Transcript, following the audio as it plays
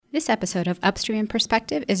This episode of Upstream in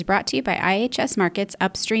Perspective is brought to you by IHS Markit's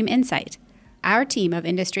Upstream Insight. Our team of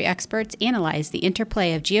industry experts analyze the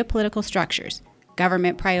interplay of geopolitical structures,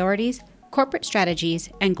 government priorities, corporate strategies,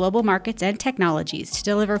 and global markets and technologies to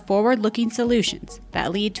deliver forward-looking solutions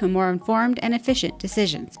that lead to more informed and efficient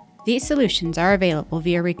decisions. These solutions are available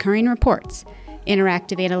via recurring reports,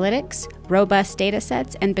 interactive analytics, robust data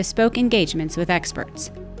sets, and bespoke engagements with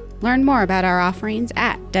experts. Learn more about our offerings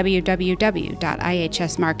at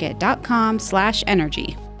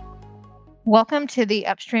www.ihsmarkit.com/energy. Welcome to the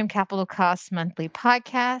Upstream Capital Costs Monthly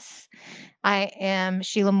Podcast. I am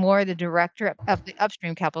Sheila Moore, the Director of the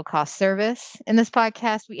Upstream Capital Cost Service. In this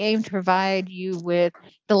podcast, we aim to provide you with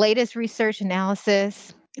the latest research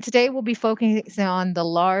analysis. Today, we'll be focusing on the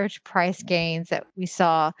large price gains that we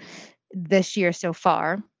saw this year so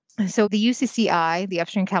far. So the UCCI, the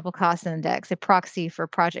Upstream Capital Cost Index, a proxy for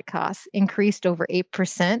project costs, increased over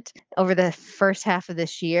 8% over the first half of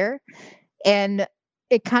this year. And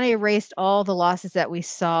it kind of erased all the losses that we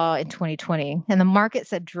saw in 2020. And the markets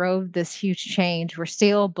that drove this huge change were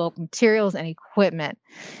steel, bulk materials, and equipment.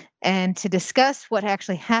 And to discuss what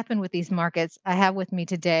actually happened with these markets, I have with me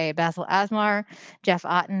today Basil Asmar, Jeff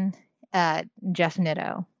Otten, Jeff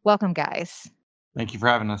Nitto. Welcome, guys. Thank you for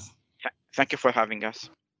having us. Thank you for having us.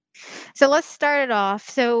 So let's start it off.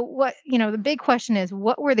 So the big question is,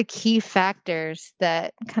 what were the key factors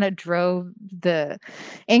that kind of drove the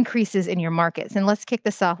increases in your markets? And let's kick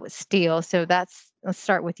this off with steel. So let's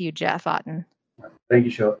start with you, Jeff Otten. Thank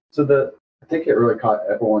you, Sheila. So I think it really caught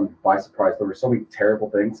everyone by surprise. There were so many terrible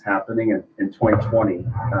things happening in 2020.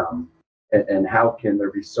 And how can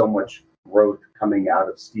there be so much growth coming out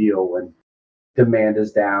of steel when demand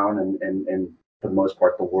is down and for the most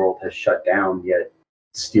part, the world has shut down, yet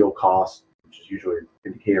steel costs, which is usually an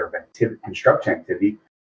indicator of construction activity,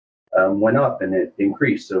 went up and it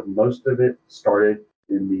increased. So most of it started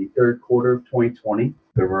in the third quarter of 2020.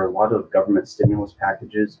 There were a lot of government stimulus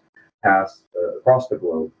packages passed across the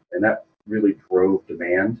globe, and that really drove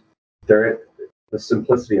demand. The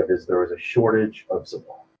simplicity of it is there was a shortage of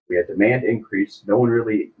supply. We had demand increase. No one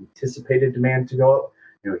really anticipated demand to go up.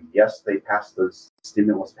 Yes, they passed those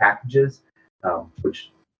stimulus packages,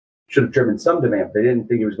 which should have driven some demand, but they didn't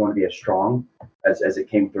think it was going to be as strong as it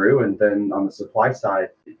came through. And then on the supply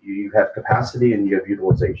side, you have capacity and you have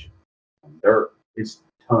utilization. There is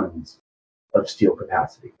tons of steel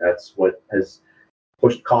capacity. That's what has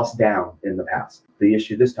pushed costs down in the past. The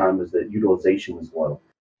issue this time was that utilization was low.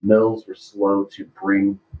 Mills were slow to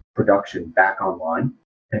bring production back online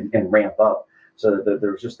and ramp up. So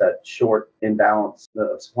there was just that short imbalance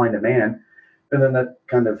of supply and demand. And then that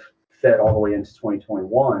kind of fed all the way into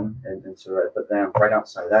 2021. And so but then right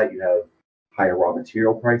outside of that, you have higher raw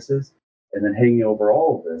material prices. And then hanging over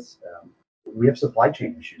all of this, we have supply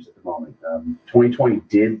chain issues at the moment. 2020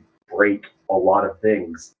 did break a lot of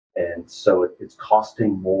things. And so it's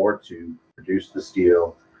costing more to produce the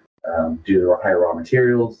steel due to higher raw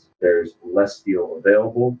materials. There's less steel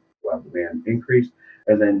available while demand increased.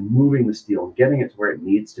 And then moving the steel and getting it to where it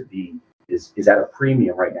needs to be is at a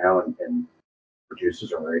premium right now. And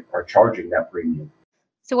producers are charging that premium.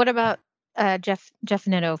 So what about Jeff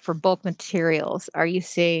Nitto for bulk materials? Are you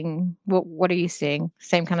seeing what are you seeing?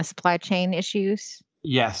 Same kind of supply chain issues?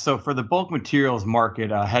 Yes. So for the bulk materials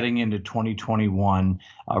market heading into 2021,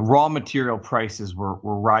 raw material prices were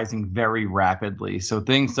rising very rapidly. So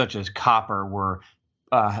things such as copper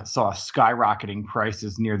saw skyrocketing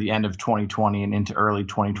prices near the end of 2020 and into early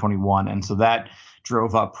 2021. And so that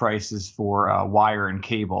drove up prices for wire and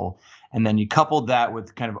cable. And then you coupled that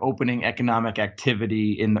with kind of opening economic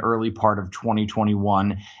activity in the early part of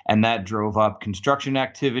 2021, and that drove up construction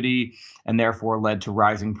activity and therefore led to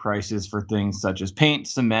rising prices for things such as paint,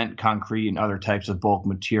 cement, concrete, and other types of bulk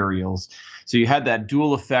materials. So you had that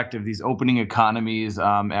dual effect of these opening economies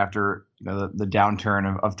after the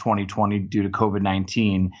downturn of 2020 due to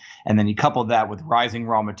COVID-19. And then you coupled that with rising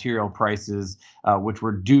raw material prices, which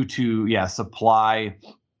were due to, supply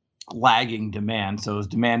lagging demand. So as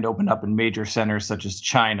demand opened up in major centers such as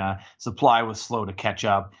China, supply was slow to catch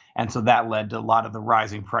up. And so that led to a lot of the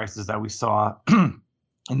rising prices that we saw in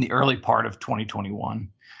the early part of 2021.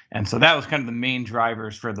 And so that was kind of the main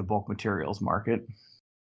drivers for the bulk materials market.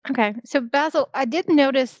 Okay. So Basil, I did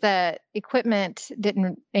notice that equipment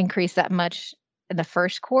didn't increase that much in the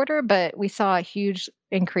first quarter, but we saw a huge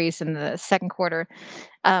increase in the second quarter.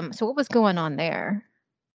 So what was going on there?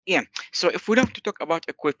 Yeah, so if we have to talk about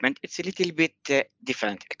equipment, it's a little bit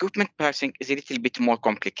different. Equipment pricing is a little bit more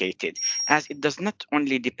complicated, as it does not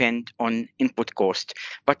only depend on input cost,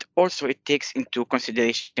 but also it takes into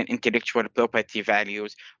consideration intellectual property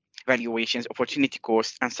values, valuations, opportunity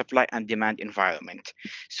cost, and supply and demand environment.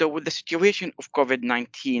 So with the situation of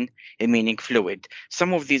COVID-19 remaining fluid,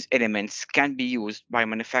 some of these elements can be used by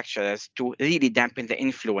manufacturers to really dampen the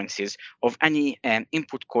influences of any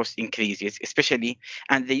input cost increases, especially,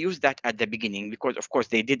 and they use that at the beginning because, of course,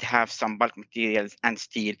 they did have some bulk materials and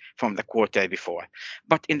steel from the quarter before.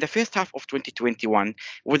 But in the first half of 2021,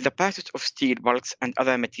 with the prices of steel, bulks, and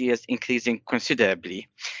other materials increasing considerably,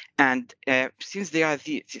 and since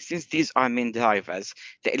these are main drivers,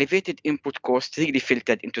 the elevated input cost really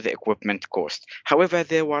filtered into the equipment cost. However,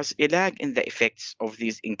 there was a lag in the effects of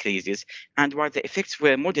these increases, and while the effects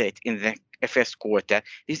were moderate in the first quarter,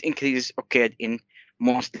 these increases occurred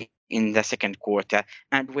mostly in the second quarter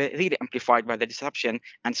and were really amplified by the disruption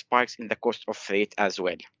and spikes in the cost of freight as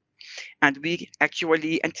well. And we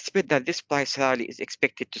actually anticipate that this price rally is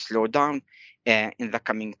expected to slow down in the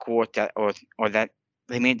coming quarter or the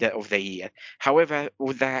remainder of the year. However,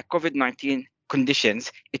 with the COVID-19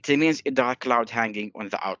 conditions, it remains a dark cloud hanging on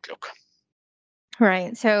the outlook.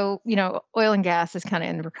 Right. So, oil and gas is kind of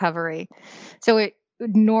in recovery. So it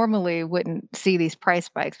normally wouldn't see these price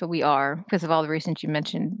spikes, but we are because of all the reasons you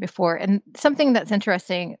mentioned before. And something that's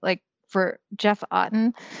interesting, like for Jeff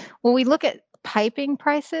Otten, when we look at piping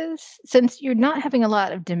prices, since you're not having a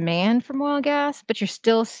lot of demand from oil and gas, but you're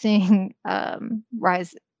still seeing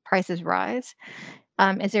prices rise,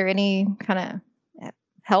 is there any kind of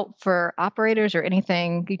help for operators or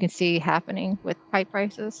anything you can see happening with pipe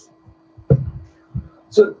prices?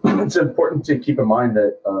 So it's important to keep in mind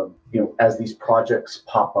that as these projects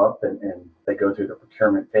pop up and they go through the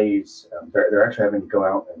procurement phase, they're actually having to go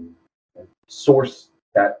out and source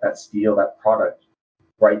that steel, that product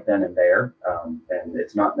right then and there, and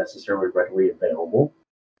it's not necessarily readily available.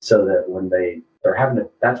 So that when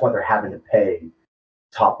that's why they're having to pay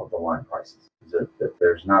top of the line prices. That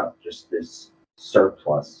there's not just this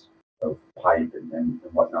surplus of pipe and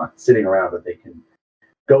whatnot sitting around that they can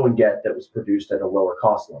go and get that was produced at a lower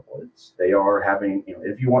cost level. They are having,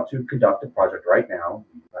 if you want to conduct a project right now,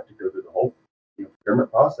 you have to go through the whole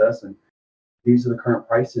procurement process, and these are the current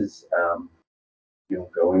prices.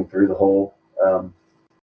 Going through the whole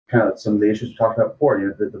kind of some of the issues we talked about before.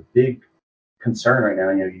 The big concern right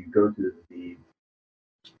now. You go through the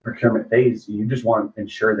procurement phase. You just want to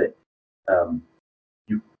ensure that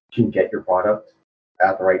you can get your product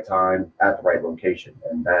at the right time, at the right location,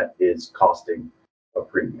 and that is costing a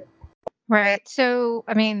premium. Right. So,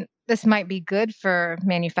 this might be good for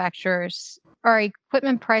manufacturers. Are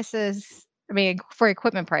equipment prices,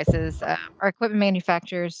 are equipment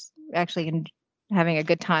manufacturers actually having a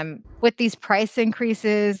good time with these price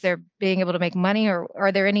increases? They're being able to make money, or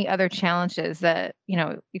are there any other challenges that,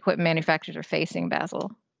 equipment manufacturers are facing,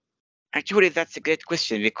 Basil? Actually, that's a great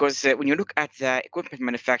question because when you look at the equipment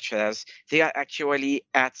manufacturers, they are actually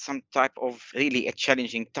at some type of really a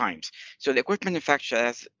challenging times. So the equipment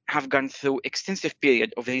manufacturers have gone through extensive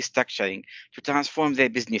period of restructuring to transform their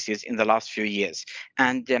businesses in the last few years.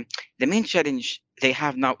 And the main challenge they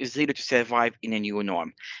have now is really to survive in a new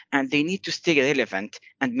norm. And they need to stay relevant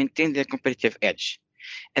and maintain their competitive edge.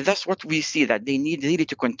 And that's what we see that they need really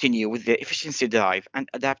to continue with the efficiency drive and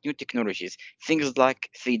adapt new technologies, things like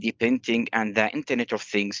 3D printing and the Internet of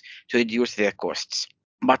Things to reduce their costs.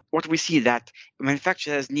 But what we see that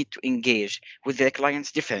manufacturers need to engage with their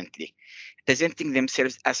clients differently, presenting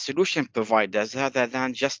themselves as solution providers rather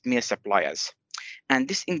than just mere suppliers. And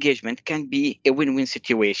this engagement can be a win-win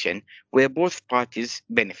situation where both parties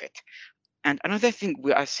benefit. And another thing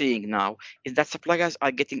we are seeing now is that suppliers are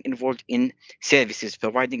getting involved in services,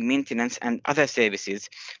 providing maintenance and other services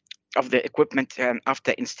of the equipment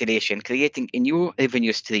after installation, creating a new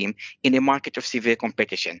revenue stream in a market of severe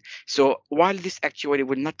competition. So while this actually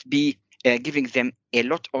will not be giving them a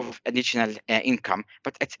lot of additional income,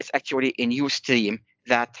 but it's actually a new stream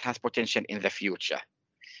that has potential in the future.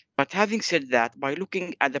 But having said that, by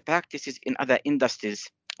looking at the practices in other industries,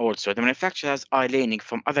 also, the manufacturers are learning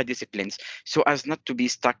from other disciplines so as not to be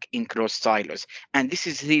stuck in closed silos. And this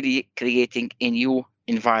is really creating a new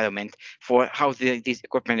environment for how these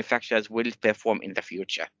equipment manufacturers will perform in the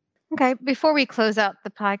future. Okay, before we close out the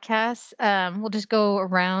podcast, we'll just go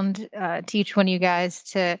around to each one of you guys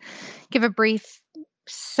to give a brief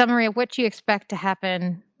summary of what you expect to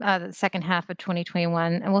happen the second half of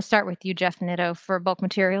 2021. And we'll start with you, Jeff Nitto, for bulk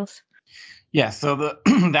materials. Yeah, so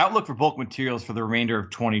the outlook for bulk materials for the remainder of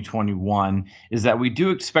 2021 is that we do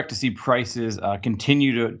expect to see prices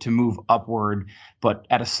continue to move upward, but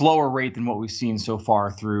at a slower rate than what we've seen so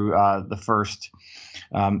far through the first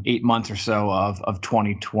 8 months or so of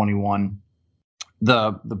 2021.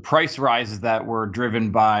 the price rises that were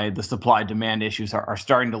driven by the supply demand issues are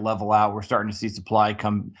starting to level out. We're starting to see supply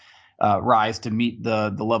rise to meet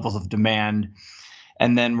the levels of demand.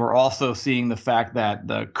 And then we're also seeing the fact that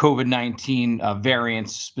the COVID-19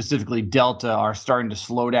 variants, specifically Delta, are starting to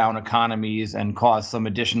slow down economies and cause some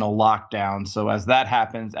additional lockdowns. So as that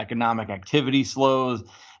happens, economic activity slows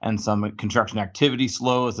and some construction activity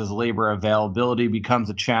slows as labor availability becomes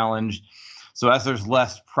a challenge. So as there's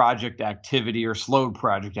less project activity or slowed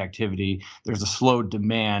project activity, there's a slowed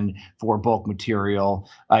demand for bulk material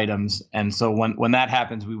items. And so when that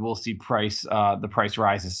happens, we will see the price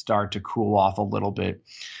rises start to cool off a little bit.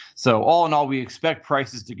 So all in all, we expect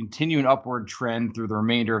prices to continue an upward trend through the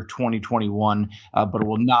remainder of 2021, but it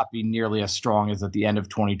will not be nearly as strong as at the end of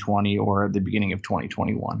 2020 or the beginning of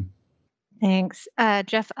 2021. Thanks.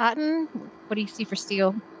 Jeff Otten, what do you see for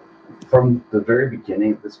steel? From the very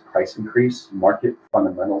beginning of this price increase, market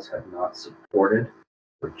fundamentals have not supported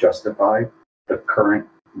or justified the current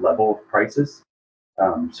level of prices.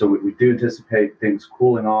 So we do anticipate things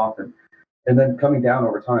cooling off and then coming down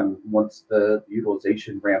over time once the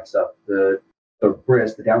utilization ramps up. The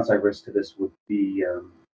downside risk to this would be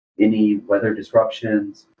any weather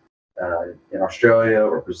disruptions in Australia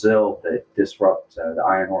or Brazil that disrupt the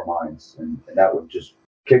iron ore mines, and that would just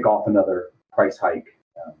kick off another price hike.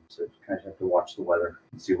 So you kind of have to watch the weather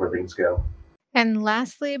and see where things go. And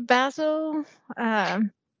lastly, Basil,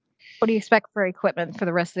 what do you expect for equipment for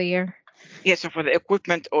the rest of the year? Yeah, so for the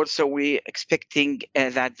equipment also, we're expecting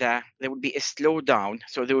that there will be a slowdown.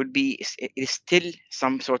 So there will be still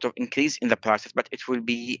some sort of increase in the prices, but it will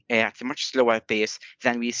be at a much slower pace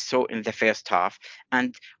than we saw in the first half.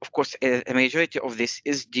 And of course, a majority of this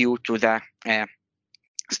is due to the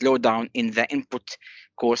slowdown in the input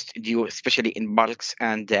cost due especially in bulks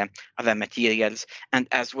and other materials, and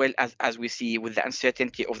as well as we see with the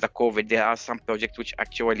uncertainty of the COVID, there are some projects which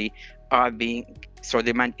actually are so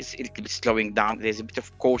demand is a little bit slowing down. There's a bit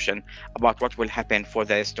of caution about what will happen for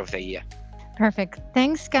the rest of the year. Perfect.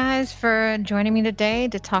 Thanks, guys, for joining me today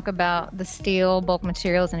to talk about the steel, bulk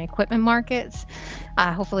materials, and equipment markets.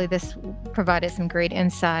 Hopefully this provided some great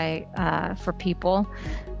insight for people.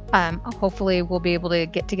 Hopefully we'll be able to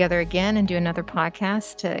get together again and do another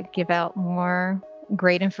podcast to give out more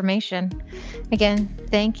great information. Again,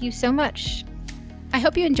 thank you so much. I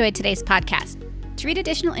hope you enjoyed today's podcast. To read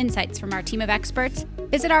additional insights from our team of experts,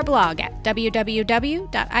 visit our blog at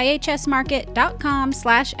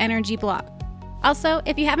www.ihsmarket.com/energyblog. Also,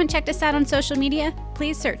 if you haven't checked us out on social media,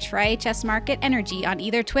 please search for IHS Markit Energy on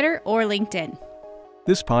either Twitter or LinkedIn.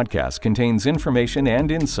 This podcast contains information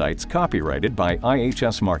and insights copyrighted by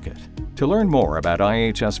IHS Markit. To learn more about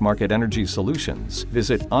IHS Markit Energy Solutions,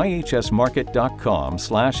 visit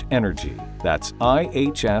ihsmarkit.com/energy. That's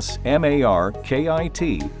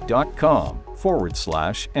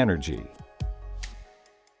ihsmarkit.com/energy.